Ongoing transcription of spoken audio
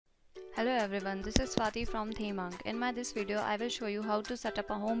Hello everyone, this is Swati from Themang. In this video, I will show you how to set up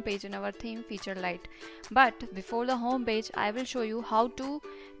a home page in our theme Featuredlite. But before the home page, I will show you how to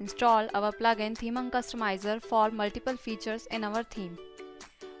install our plugin Themang Customizer for multiple features in our theme.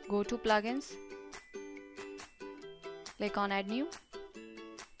 Go to Plugins, click on Add New,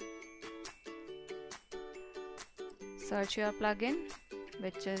 search your plugin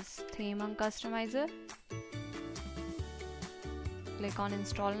which is Themang Customizer, click on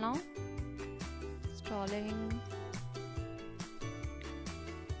Install Now. Installing.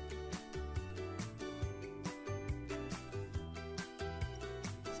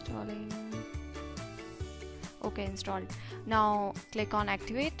 Okay, installed. Now click on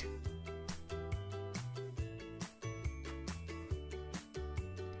Activate.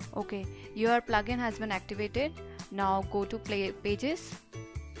 Okay, your plugin has been activated. Now go to Pages,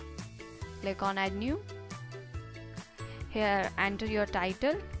 click on Add New. Here enter your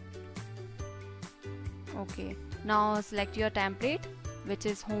title. Okay, now select your template which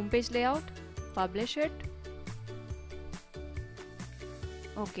is homepage layout, publish it.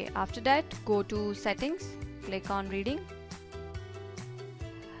 Okay, after that go to settings, click on reading.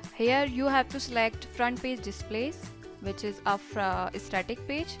 Here you have to select front page displays which is a static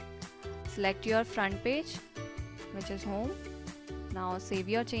page. Select your front page which is home. Now save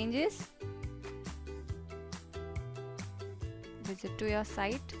your changes. Visit to your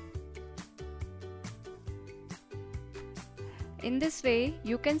site. In this way,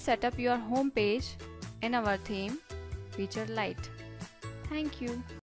 you can set up your home page in our theme Featuredlite. Thank you.